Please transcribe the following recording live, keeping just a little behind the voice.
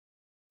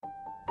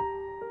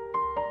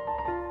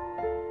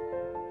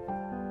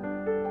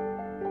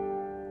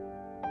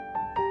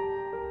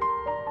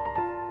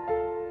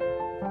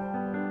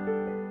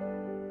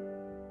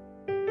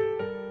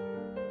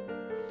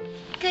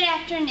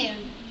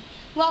afternoon.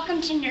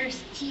 Welcome to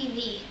Nurse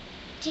TV.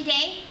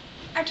 Today,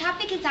 our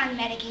topic is on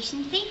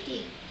medication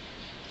safety.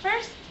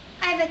 First,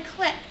 I have a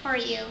clip for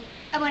you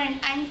about an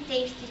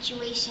unsafe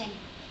situation.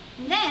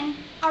 Then,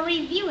 I'll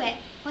review it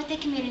with the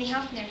community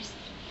health nurse.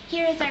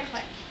 Here is our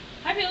clip.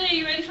 Hi, Billy. Are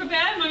you ready for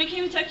bed? Mommy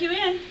came to tuck you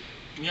in.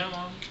 Yeah,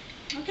 Mom.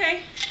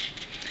 Okay.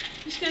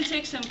 I'm just going to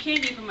take some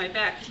candy for my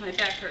back because my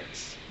back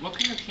hurts. What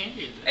kind of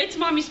candy is it? It's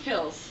Mommy's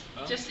pills.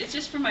 Oh. It's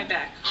just for my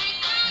back.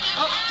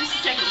 Oh, just a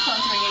second. The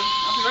phone's ringing.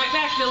 I'll be right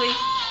back, Billy.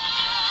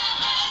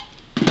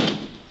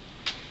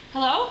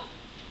 Hello?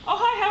 Oh,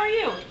 hi. How are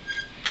you?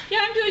 Yeah,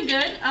 I'm doing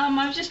good. I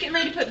was just getting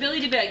ready to put Billy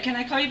to bed. Can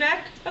I call you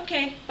back?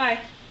 Okay. Bye.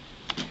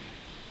 Billy,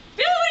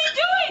 what are you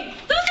doing?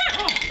 That's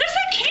not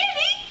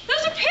candy.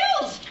 Those are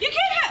pills. You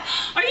can't have.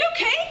 Are you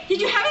okay?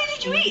 Did you have any?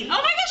 Did you eat?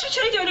 Oh my gosh, what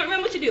should I do? I don't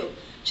remember what to do.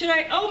 Should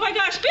I? Oh my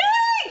gosh,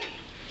 Billy!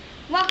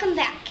 Welcome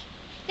back.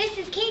 This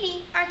is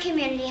Katie, our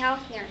community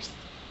health nurse.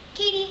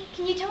 Katie,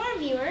 can you tell our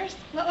viewers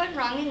what went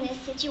wrong in this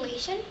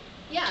situation?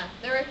 Yeah,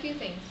 there were a few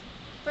things.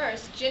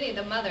 First, Ginny,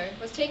 the mother,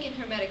 was taking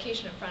her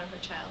medication in front of her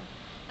child.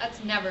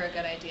 That's never a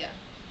good idea.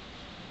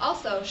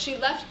 Also, she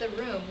left the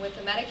room with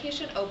the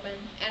medication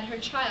open and her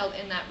child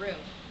in that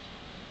room.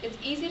 It's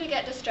easy to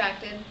get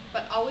distracted,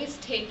 but always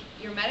take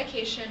your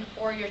medication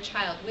or your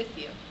child with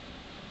you.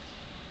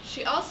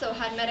 She also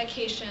had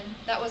medication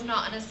that was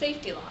not in a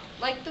safety lock,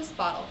 like this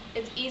bottle.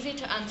 It's easy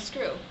to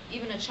unscrew.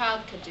 Even a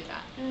child could do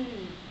that.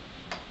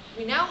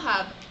 We now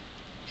have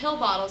pill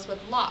bottles with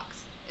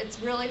locks.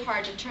 It's really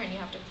hard to turn. You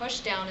have to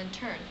push down and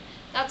turn.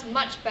 That's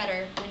much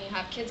better when you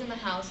have kids in the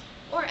house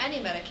or any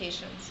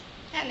medications.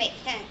 That makes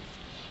sense.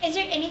 Is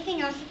there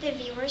anything else that the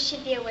viewers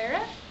should be aware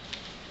of?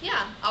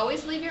 Yeah,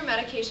 always leave your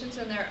medications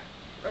in their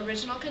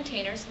original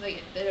containers so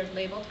that they're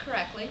labeled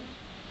correctly.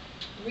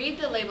 Read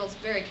the labels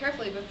very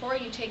carefully before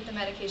you take the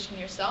medication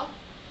yourself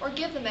or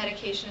give the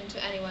medication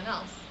to anyone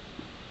else.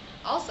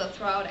 Also,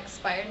 throw out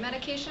expired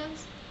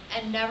medications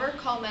and never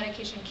call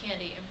medication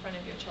candy in front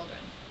of your children.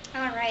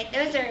 All right,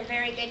 those are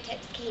very good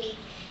tips, Katie.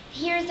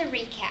 Here's a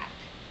recap.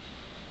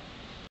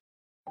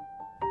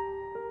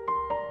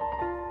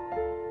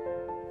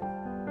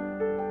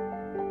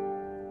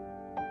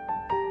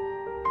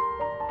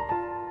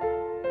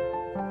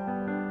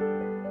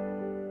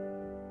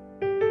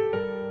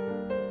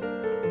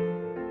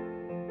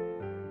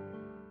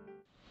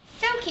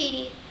 So,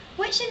 Katie,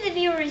 what should the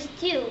viewers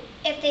do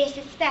if they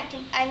suspect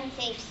an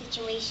unsafe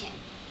situation?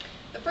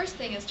 The first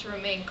thing is to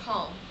remain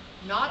calm.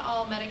 Not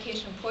all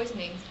medication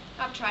poisonings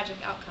have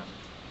tragic outcomes.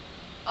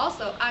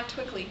 Also, act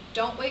quickly.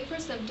 Don't wait for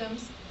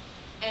symptoms,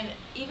 and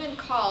even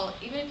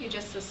if you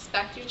just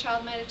suspect your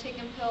child might have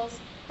taken pills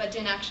but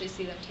didn't actually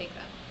see them take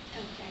them.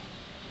 Okay.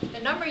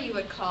 The number you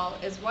would call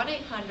is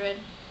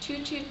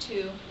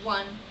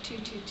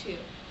 1-800-222-1222.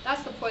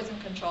 That's the poison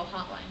control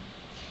hotline.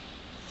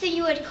 So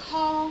you would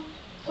call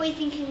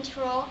poison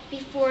control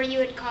before you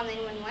would call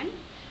 911?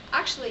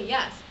 Actually,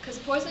 yes, because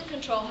poison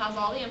control has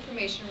all the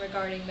information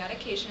regarding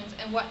medications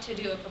and what to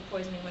do if a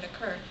poisoning would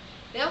occur.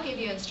 They'll give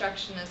you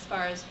instruction as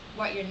far as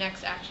what your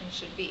next action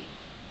should be.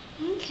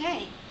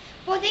 Okay.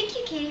 Well, thank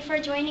you, Katie, for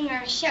joining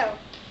our show.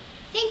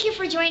 Thank you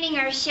for joining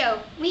our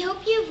show. We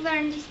hope you've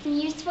learned some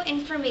useful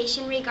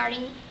information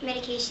regarding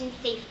medication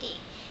safety.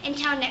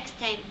 Until next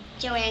time,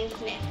 Joanne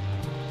Smith.